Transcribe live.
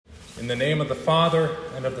In the name of the Father,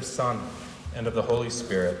 and of the Son, and of the Holy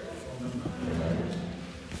Spirit. Amen.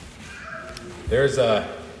 There's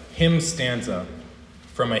a hymn stanza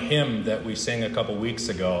from a hymn that we sang a couple weeks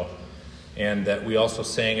ago, and that we also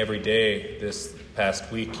sang every day this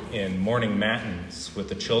past week in morning matins with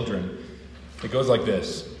the children. It goes like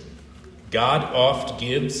this. God oft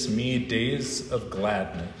gives me days of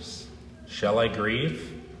gladness. Shall I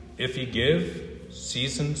grieve if he give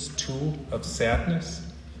seasons too of sadness?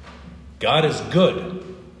 God is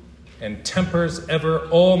good and tempers ever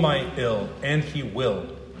all my ill, and he will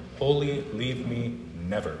wholly leave me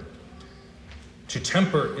never. To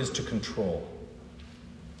temper is to control.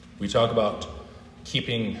 We talk about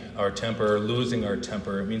keeping our temper, losing our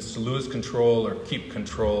temper. It means to lose control or keep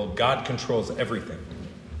control. God controls everything.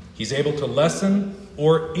 He's able to lessen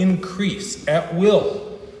or increase at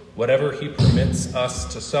will whatever he permits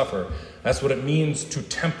us to suffer. That's what it means to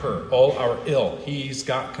temper all our ill. He's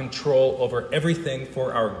got control over everything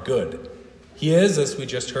for our good. He is, as we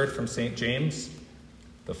just heard from St. James,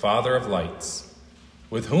 the Father of lights,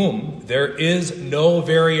 with whom there is no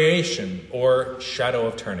variation or shadow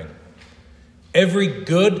of turning. Every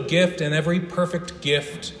good gift and every perfect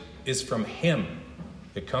gift is from him.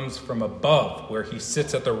 It comes from above, where he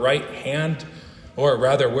sits at the right hand, or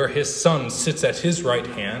rather where his Son sits at his right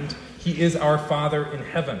hand. He is our Father in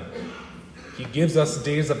heaven. He gives us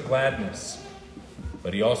days of gladness,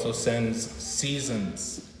 but he also sends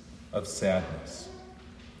seasons of sadness.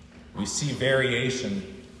 We see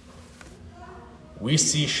variation. We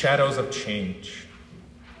see shadows of change.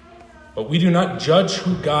 But we do not judge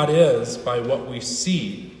who God is by what we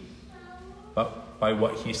see, but by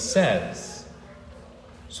what he says,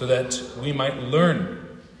 so that we might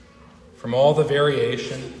learn from all the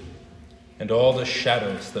variation and all the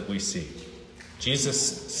shadows that we see. Jesus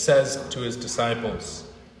says to his disciples,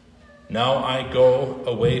 "Now I go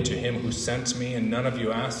away to him who sent me, and none of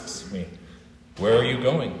you asks me, 'Where are you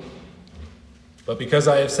going?' But because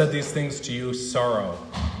I have said these things to you, sorrow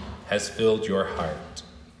has filled your heart."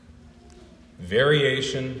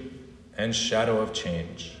 Variation and shadow of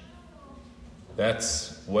change.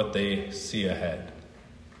 That's what they see ahead.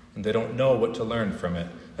 And they don't know what to learn from it.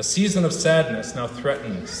 A season of sadness now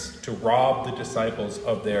threatens to rob the disciples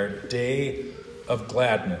of their day of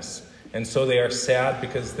gladness. And so they are sad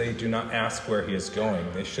because they do not ask where he is going.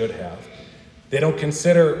 They should have. They don't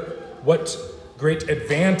consider what great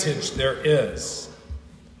advantage there is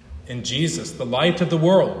in Jesus, the light of the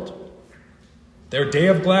world. Their day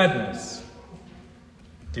of gladness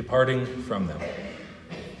departing from them.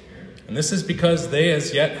 And this is because they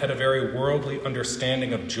as yet had a very worldly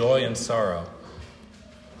understanding of joy and sorrow.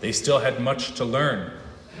 They still had much to learn,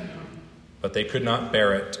 but they could not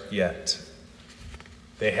bear it yet.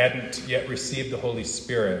 They hadn't yet received the Holy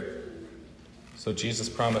Spirit, so Jesus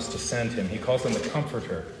promised to send him. He calls him the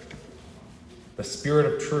Comforter, the Spirit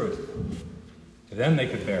of truth. Then they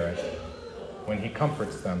could bear it, when he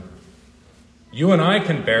comforts them. You and I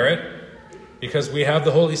can bear it because we have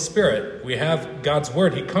the Holy Spirit. We have God's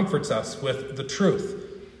Word. He comforts us with the truth.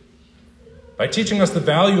 By teaching us the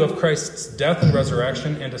value of Christ's death and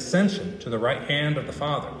resurrection and ascension to the right hand of the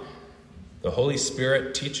Father, the Holy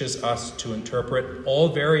Spirit teaches us to interpret all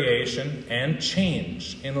variation and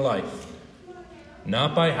change in life,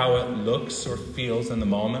 not by how it looks or feels in the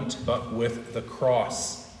moment, but with the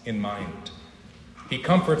cross in mind. He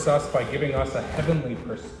comforts us by giving us a heavenly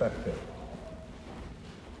perspective.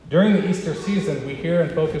 During the Easter season, we hear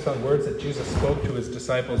and focus on words that Jesus spoke to his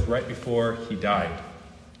disciples right before he died.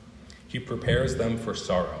 He prepares them for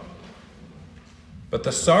sorrow. But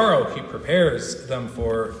the sorrow he prepares them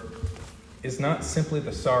for is not simply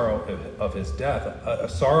the sorrow of his death, a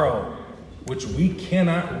sorrow which we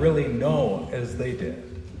cannot really know as they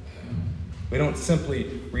did. We don't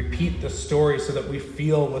simply repeat the story so that we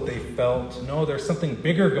feel what they felt. No, there's something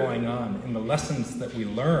bigger going on in the lessons that we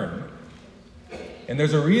learn. And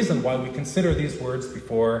there's a reason why we consider these words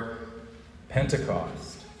before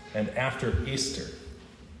Pentecost and after Easter.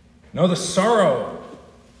 No, the sorrow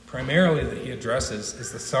primarily that he addresses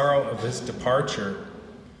is the sorrow of his departure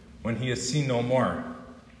when he is seen no more.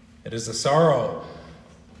 It is the sorrow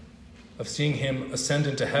of seeing him ascend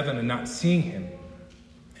into heaven and not seeing him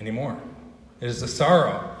anymore. It is the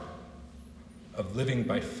sorrow of living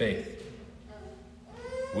by faith,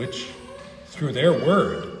 which through their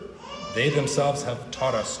word, they themselves have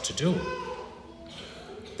taught us to do.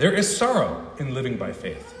 There is sorrow in living by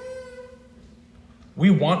faith. We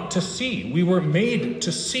want to see. We were made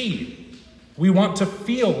to see. We want to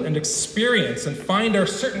feel and experience and find our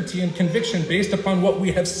certainty and conviction based upon what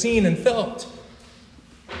we have seen and felt.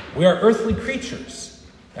 We are earthly creatures,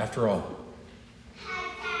 after all.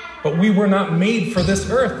 But we were not made for this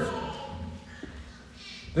earth.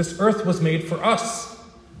 This earth was made for us.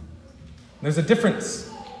 There's a difference.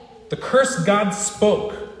 The curse God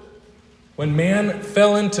spoke when man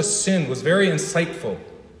fell into sin was very insightful.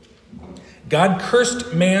 God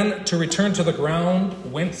cursed man to return to the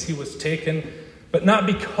ground whence he was taken, but not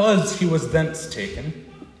because he was thence taken,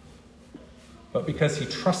 but because he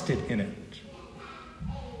trusted in it.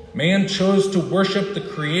 Man chose to worship the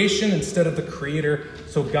creation instead of the Creator,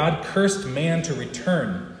 so God cursed man to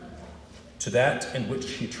return to that in which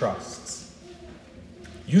he trusts.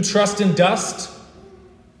 You trust in dust,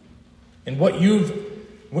 in what you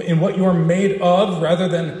are made of, rather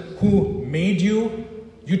than who made you.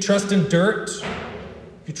 You trust in dirt.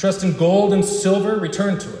 You trust in gold and silver.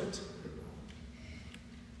 Return to it.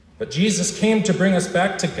 But Jesus came to bring us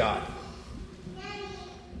back to God.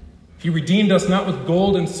 He redeemed us not with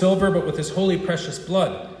gold and silver, but with his holy, precious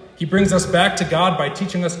blood. He brings us back to God by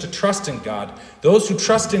teaching us to trust in God. Those who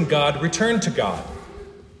trust in God return to God.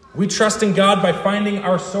 We trust in God by finding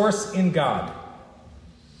our source in God.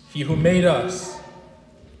 He who made us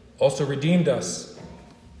also redeemed us.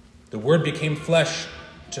 The Word became flesh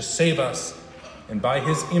to save us, and by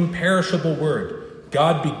his imperishable word,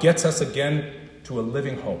 God begets us again to a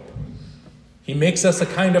living hope. He makes us a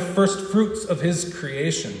kind of first fruits of his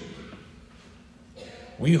creation.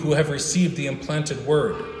 We who have received the implanted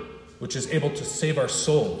word, which is able to save our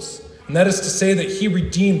souls. And that is to say that he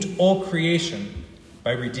redeemed all creation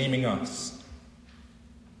by redeeming us.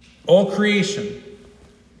 All creation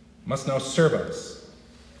must now serve us,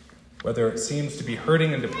 whether it seems to be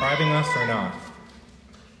hurting and depriving us or not.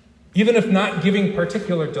 Even if not giving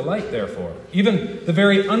particular delight, therefore, even the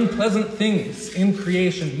very unpleasant things in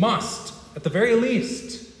creation must, at the very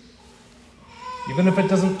least, even if it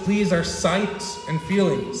doesn't please our sight and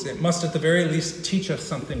feelings, it must at the very least teach us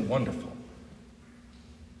something wonderful.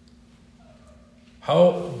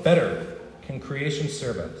 How better can creation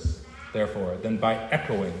serve us, therefore, than by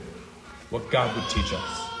echoing what God would teach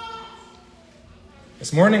us?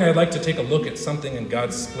 This morning, I'd like to take a look at something in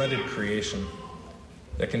God's splendid creation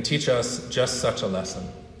that can teach us just such a lesson.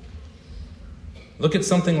 Look at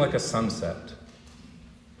something like a sunset.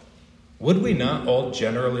 Would we not all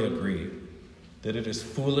generally agree that it is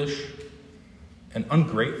foolish and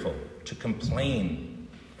ungrateful to complain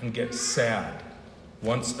and get sad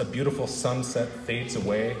once a beautiful sunset fades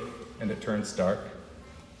away and it turns dark?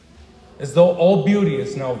 As though all beauty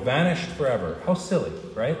is now vanished forever. How silly,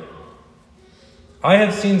 right? I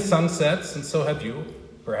have seen sunsets, and so have you,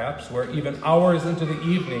 perhaps, where even hours into the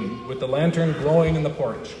evening, with the lantern glowing in the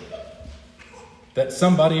porch, that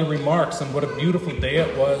somebody remarks on what a beautiful day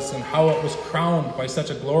it was and how it was crowned by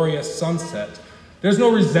such a glorious sunset. There's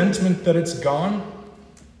no resentment that it's gone.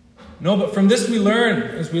 No, but from this we learn,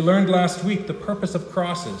 as we learned last week, the purpose of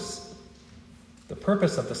crosses, the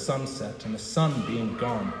purpose of the sunset and the sun being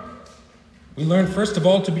gone. We learn, first of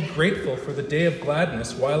all, to be grateful for the day of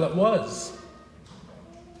gladness while it was.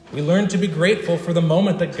 We learn to be grateful for the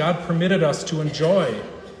moment that God permitted us to enjoy,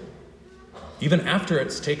 even after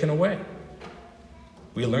it's taken away.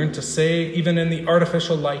 We learn to say, even in the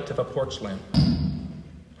artificial light of a porch lamp,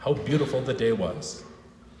 how beautiful the day was,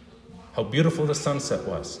 how beautiful the sunset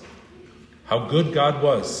was, how good God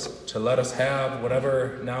was to let us have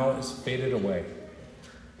whatever now is faded away.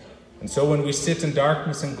 And so when we sit in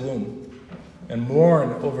darkness and gloom and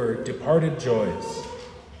mourn over departed joys,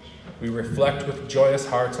 we reflect with joyous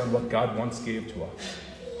hearts on what God once gave to us.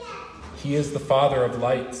 He is the Father of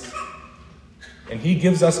lights, and he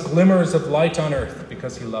gives us glimmers of light on earth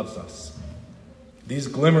because he loves us. These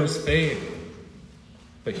glimmers fade,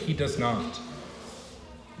 but he does not.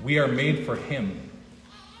 We are made for him,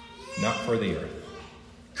 not for the earth.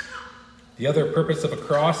 The other purpose of a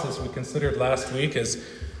cross, as we considered last week, is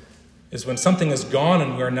when something is gone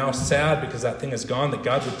and we are now sad because that thing is gone, that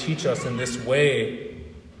God would teach us in this way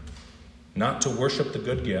not to worship the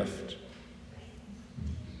good gift,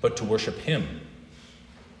 but to worship him,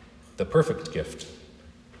 the perfect gift.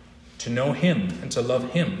 To know him and to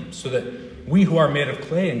love him, so that we who are made of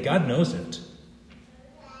clay, and God knows it,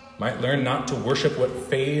 might learn not to worship what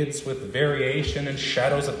fades with variation and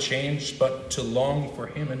shadows of change, but to long for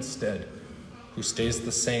him instead, who stays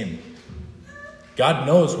the same. God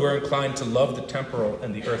knows we're inclined to love the temporal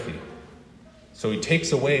and the earthy. So he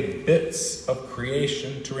takes away bits of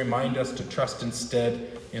creation to remind us to trust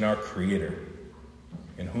instead in our Creator,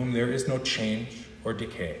 in whom there is no change or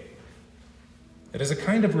decay. It is a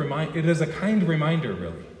kind reminder,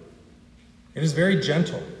 really. It is very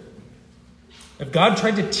gentle. If God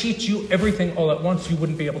tried to teach you everything all at once, you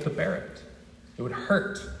wouldn't be able to bear it. It would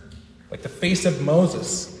hurt, like the face of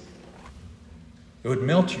Moses. It would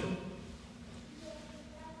melt you.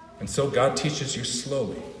 And so God teaches you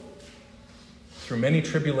slowly, through many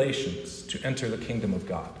tribulations, to enter the kingdom of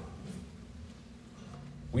God.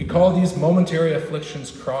 We call these momentary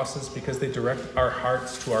afflictions crosses because they direct our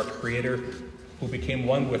hearts to our Creator, who became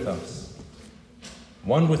one with us,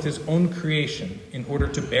 one with his own creation, in order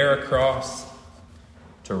to bear a cross,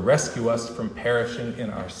 to rescue us from perishing in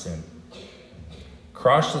our sin.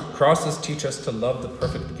 Crosses teach us to love the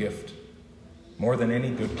perfect gift more than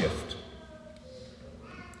any good gift.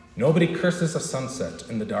 Nobody curses a sunset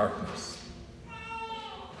in the darkness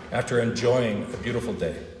after enjoying a beautiful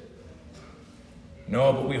day.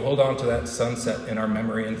 No, but we hold on to that sunset in our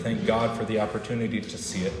memory and thank God for the opportunity to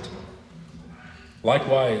see it.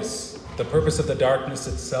 Likewise, the purpose of the darkness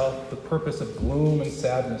itself, the purpose of gloom and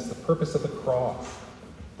sadness, the purpose of the cross,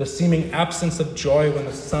 the seeming absence of joy when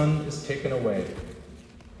the sun is taken away,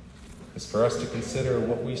 is for us to consider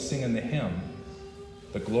what we sing in the hymn.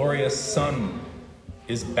 The glorious sun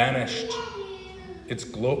is banished. Its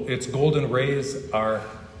golden rays are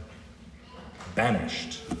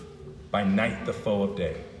banished by night, the foe of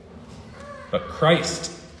day. But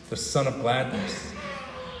Christ, the Son of gladness,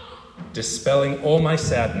 dispelling all my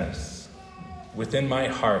sadness, within my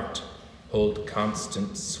heart hold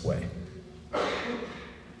constant sway.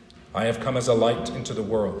 I have come as a light into the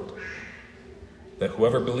world, that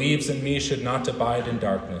whoever believes in me should not abide in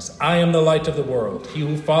darkness. I am the light of the world. He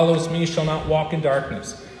who follows me shall not walk in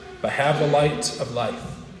darkness, but have the light of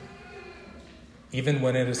life, even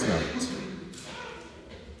when it is night.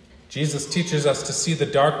 Jesus teaches us to see the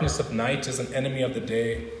darkness of night as an enemy of the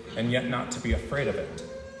day, and yet not to be afraid of it.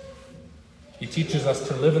 He teaches us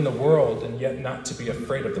to live in the world, and yet not to be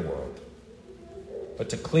afraid of the world, but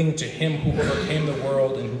to cling to him who overcame the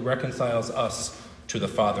world and who reconciles us to the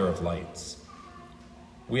Father of lights.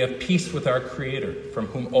 We have peace with our Creator, from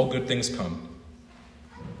whom all good things come.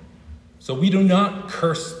 So we do not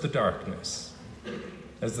curse the darkness,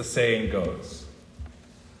 as the saying goes.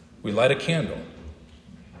 We light a candle.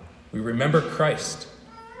 We remember Christ.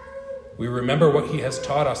 We remember what he has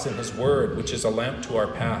taught us in his word, which is a lamp to our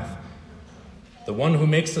path. The one who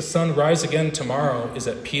makes the sun rise again tomorrow is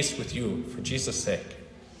at peace with you, for Jesus' sake.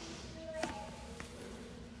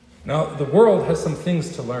 Now, the world has some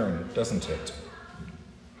things to learn, doesn't it?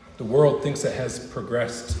 The world thinks it has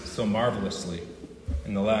progressed so marvelously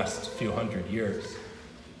in the last few hundred years,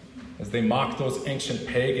 as they mock those ancient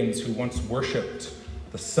pagans who once worshipped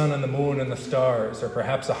the sun and the moon and the stars, or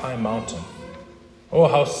perhaps a high mountain. Oh,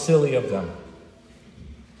 how silly of them.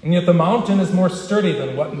 And yet the mountain is more sturdy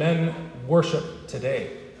than what men worship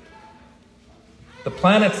today. The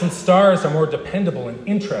planets and stars are more dependable and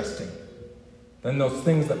interesting than those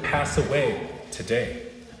things that pass away today.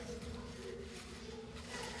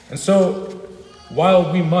 And so,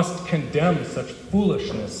 while we must condemn such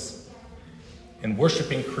foolishness in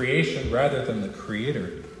worshiping creation rather than the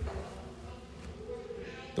Creator,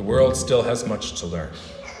 the world still has much to learn.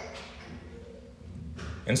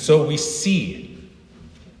 And so we see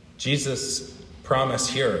Jesus' promise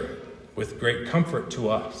here with great comfort to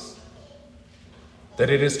us, that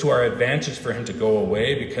it is to our advantage for him to go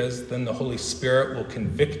away, because then the Holy Spirit will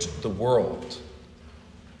convict the world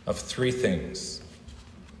of three things: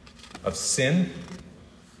 of sin,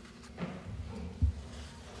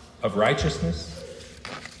 of righteousness,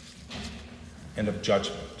 and of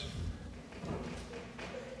judgment.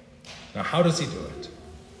 Now, how does he do it?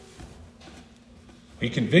 He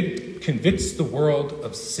convicts the world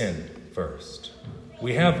of sin first.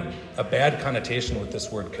 We have a bad connotation with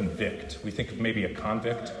this word convict. We think of maybe a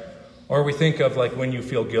convict, or we think of like when you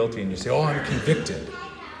feel guilty and you say, oh, I'm convicted.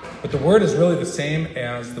 But the word is really the same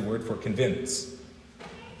as the word for convince.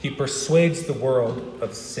 He persuades the world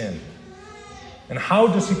of sin. And how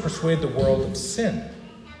does he persuade the world of sin?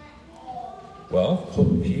 Well,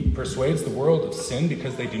 he persuades the world of sin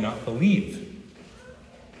because they do not believe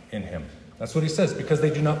in him. That's what he says, because they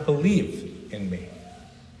do not believe in me.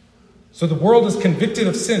 So the world is convicted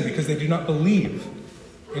of sin because they do not believe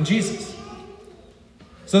in Jesus.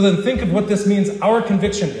 So then think of what this means our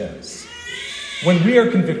conviction is. When we are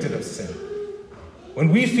convicted of sin, when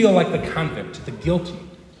we feel like the convict, the guilty,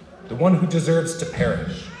 the one who deserves to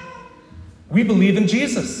perish, we believe in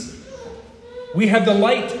Jesus. We have the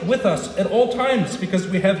light with us at all times because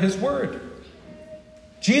we have his word.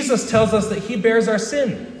 Jesus tells us that he bears our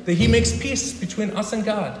sin, that he makes peace between us and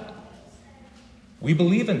God. We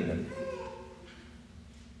believe in him.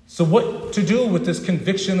 So what to do with this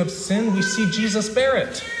conviction of sin? We see Jesus bear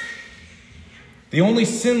it. The only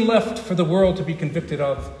sin left for the world to be convicted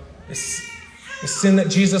of is the sin that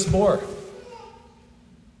Jesus bore.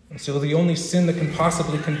 And so the only sin that can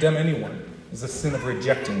possibly condemn anyone is the sin of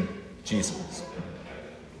rejecting Jesus.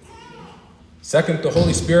 Second, the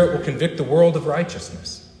Holy Spirit will convict the world of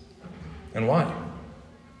righteousness. And why?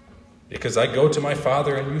 Because I go to my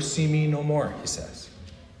Father and you see me no more, he says.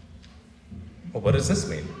 Well, what does this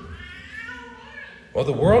mean? Well,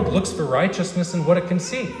 the world looks for righteousness in what it can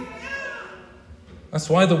see. That's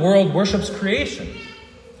why the world worships creation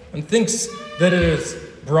and thinks that it is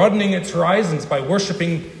broadening its horizons by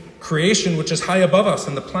worshiping creation which is high above us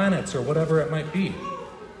and the planets or whatever it might be.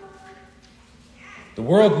 The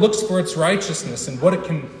world looks for its righteousness in what it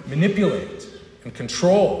can manipulate and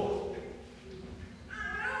control.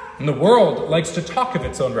 And the world likes to talk of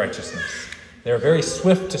its own righteousness. They are very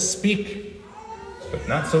swift to speak, but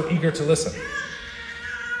not so eager to listen.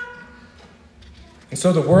 And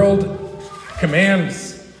so the world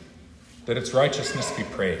commands that its righteousness be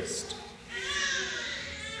praised.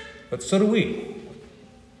 But so do we.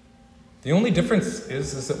 The only difference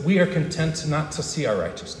is that we are content not to see our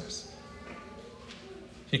righteousness.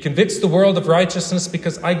 He convicts the world of righteousness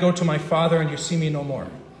because I go to my Father and you see me no more.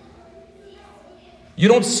 You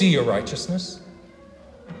don't see your righteousness.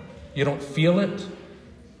 You don't feel it.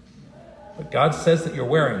 But God says that you're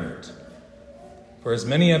wearing it. For as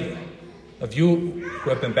many of you who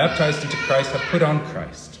have been baptized into Christ have put on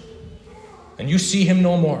Christ. And you see him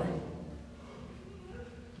no more.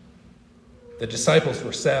 The disciples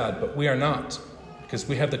were sad, but we are not, because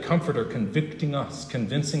we have the Comforter convicting us,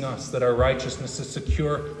 convincing us that our righteousness is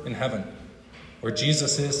secure in heaven, where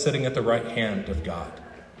Jesus is sitting at the right hand of God.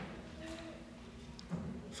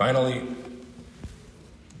 Finally,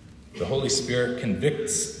 the Holy Spirit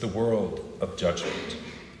convicts the world of judgment.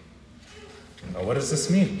 Now, what does this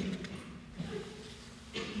mean?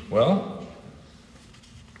 Well,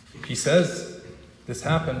 he says this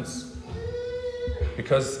happens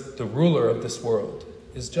because the ruler of this world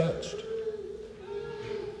is judged.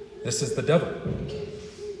 This is the devil.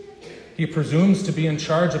 He presumes to be in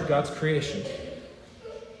charge of God's creation.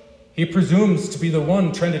 He presumes to be the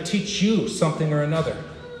one trying to teach you something or another.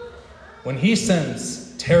 When he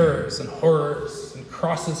sends terrors and horrors and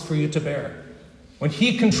crosses for you to bear, when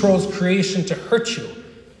he controls creation to hurt you,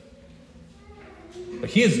 but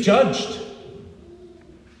he is judged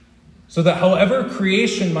so that however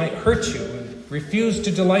creation might hurt you and refuse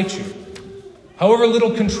to delight you, however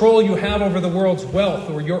little control you have over the world's wealth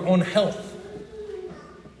or your own health,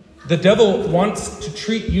 the devil wants to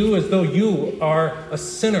treat you as though you are a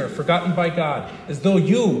sinner forgotten by God, as though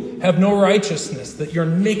you have no righteousness, that you're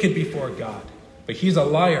naked before God. But he's a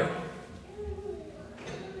liar.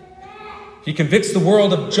 He convicts the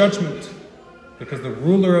world of judgment because the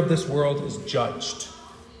ruler of this world is judged.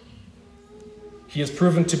 He is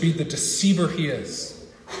proven to be the deceiver he is.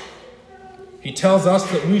 He tells us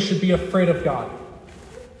that we should be afraid of God,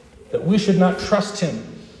 that we should not trust him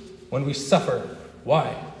when we suffer.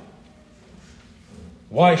 Why?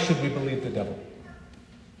 Why should we believe the devil?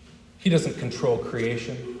 He doesn't control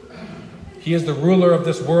creation. He is the ruler of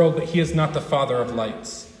this world, but he is not the Father of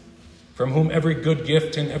lights, from whom every good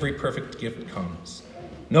gift and every perfect gift comes.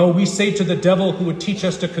 No, we say to the devil who would teach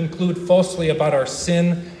us to conclude falsely about our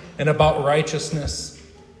sin and about righteousness,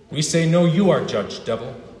 we say, no, you are judged,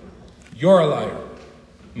 devil. You're a liar.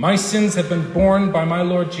 My sins have been borne by my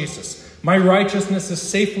Lord Jesus. My righteousness is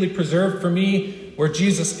safely preserved for me where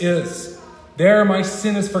Jesus is. There my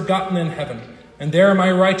sin is forgotten in heaven, and there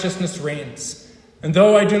my righteousness reigns. And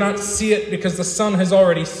though I do not see it because the sun has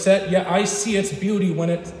already set, yet I see its beauty when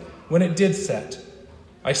it did set.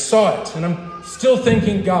 I saw it, and I'm still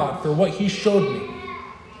thanking God for what he showed me.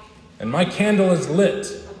 And my candle is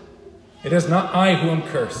lit. It is not I who am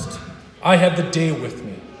cursed. I have the day with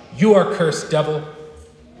me. You are cursed, devil.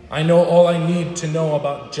 I know all I need to know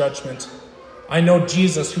about judgment. I know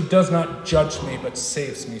Jesus who does not judge me but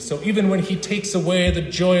saves me. So even when he takes away the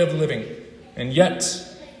joy of living, and yet,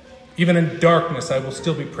 even in darkness, I will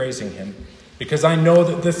still be praising him, because I know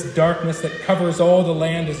that this darkness that covers all the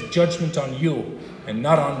land is judgment on you and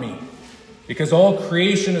not on me, because all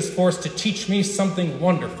creation is forced to teach me something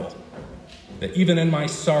wonderful, that even in my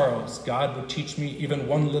sorrows, God would teach me even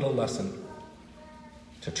one little lesson,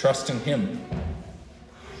 to trust in him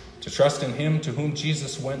to whom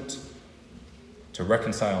Jesus went to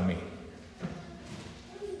reconcile me.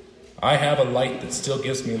 I have a light that still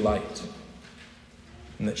gives me light,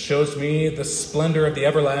 and that shows me the splendor of the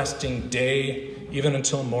everlasting day, even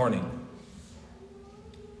until morning,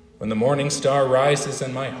 when the morning star rises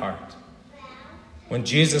in my heart, when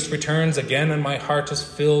Jesus returns again and my heart is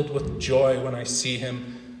filled with joy when I see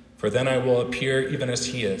him, for then I will appear even as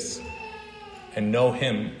he is, and know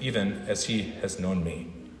him even as he has known me.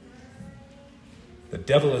 The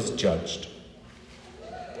devil is judged.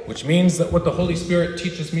 which means that what the Holy Spirit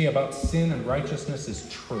teaches me about sin and righteousness is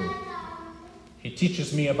true. He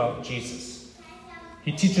teaches me about Jesus.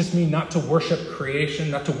 He teaches me not to worship creation,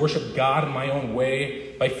 not to worship God in my own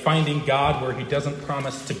way by finding God where he doesn't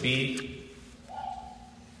promise to be.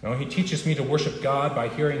 No, he teaches me to worship God by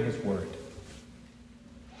hearing his word.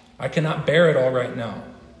 I cannot bear it all right now,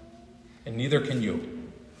 and neither can you.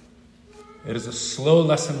 It is a slow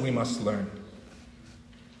lesson we must learn.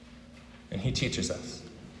 And he teaches us.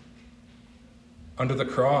 Under the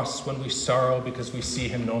cross, when we sorrow because we see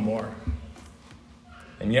him no more,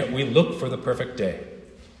 and yet we look for the perfect day.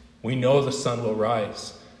 We know the sun will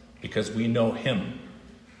rise because we know him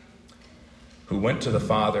who went to the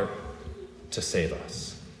Father to save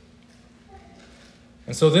us.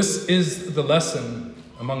 And so this is the lesson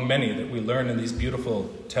among many that we learn in these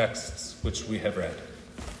beautiful texts which we have read.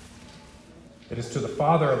 It is to the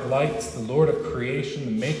Father of lights, the Lord of creation,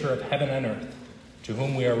 the maker of heaven and earth, to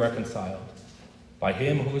whom we are reconciled, by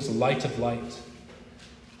him who is the light of light.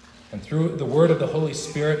 And through the word of the Holy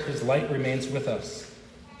Spirit, his light remains with us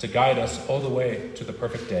to guide us all the way to the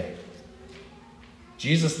perfect day.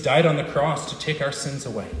 Jesus died on the cross to take our sins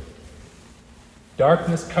away.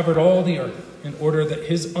 Darkness covered all the earth in order that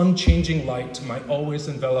his unchanging light might always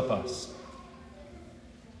envelop us.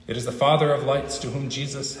 It is the Father of lights to whom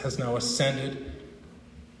Jesus has now ascended,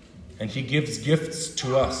 and he gives gifts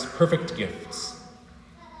to us, perfect gifts,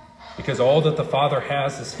 because all that the Father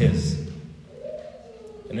has is his.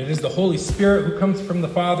 And it is the Holy Spirit who comes from the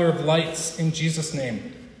Father of lights in Jesus'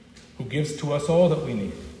 name, who gives to us all that we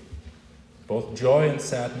need, both joy and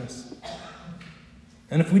sadness.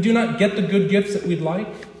 And if we do not get the good gifts that we'd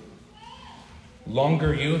like,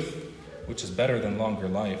 longer youth, which is better than longer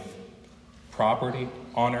life, property,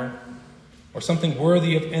 honor, or something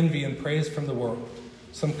worthy of envy and praise from the world,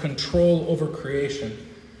 some control over creation,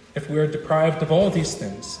 if we are deprived of all these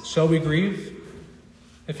things, shall we grieve?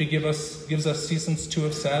 If he gives us seasons too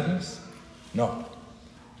of sadness? No.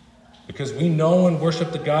 Because we know and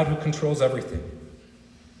worship the God who controls everything.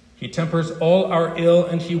 He tempers all our ill,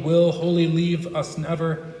 and he will wholly leave us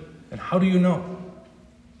never. And how do you know?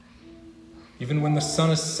 Even when the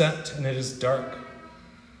sun is set and it is dark.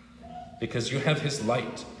 Because you have his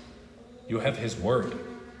light. You have his word.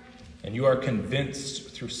 And you are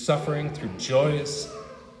convinced through suffering, through joys,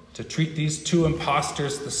 to treat these two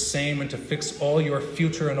impostors the same and to fix all your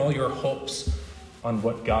future and all your hopes on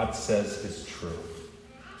what God says is true.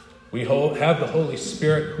 We have the Holy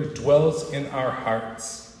Spirit who dwells in our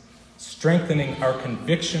hearts, strengthening our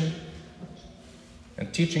conviction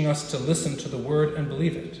and teaching us to listen to the word and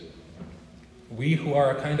believe it. We who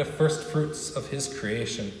are a kind of first fruits of his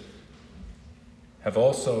creation have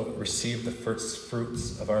also received the first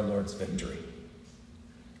fruits of our Lord's victory.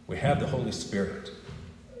 We have the Holy Spirit.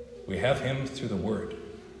 We have him through the word,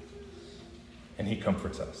 and he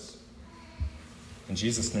comforts us. In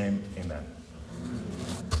Jesus' name, amen.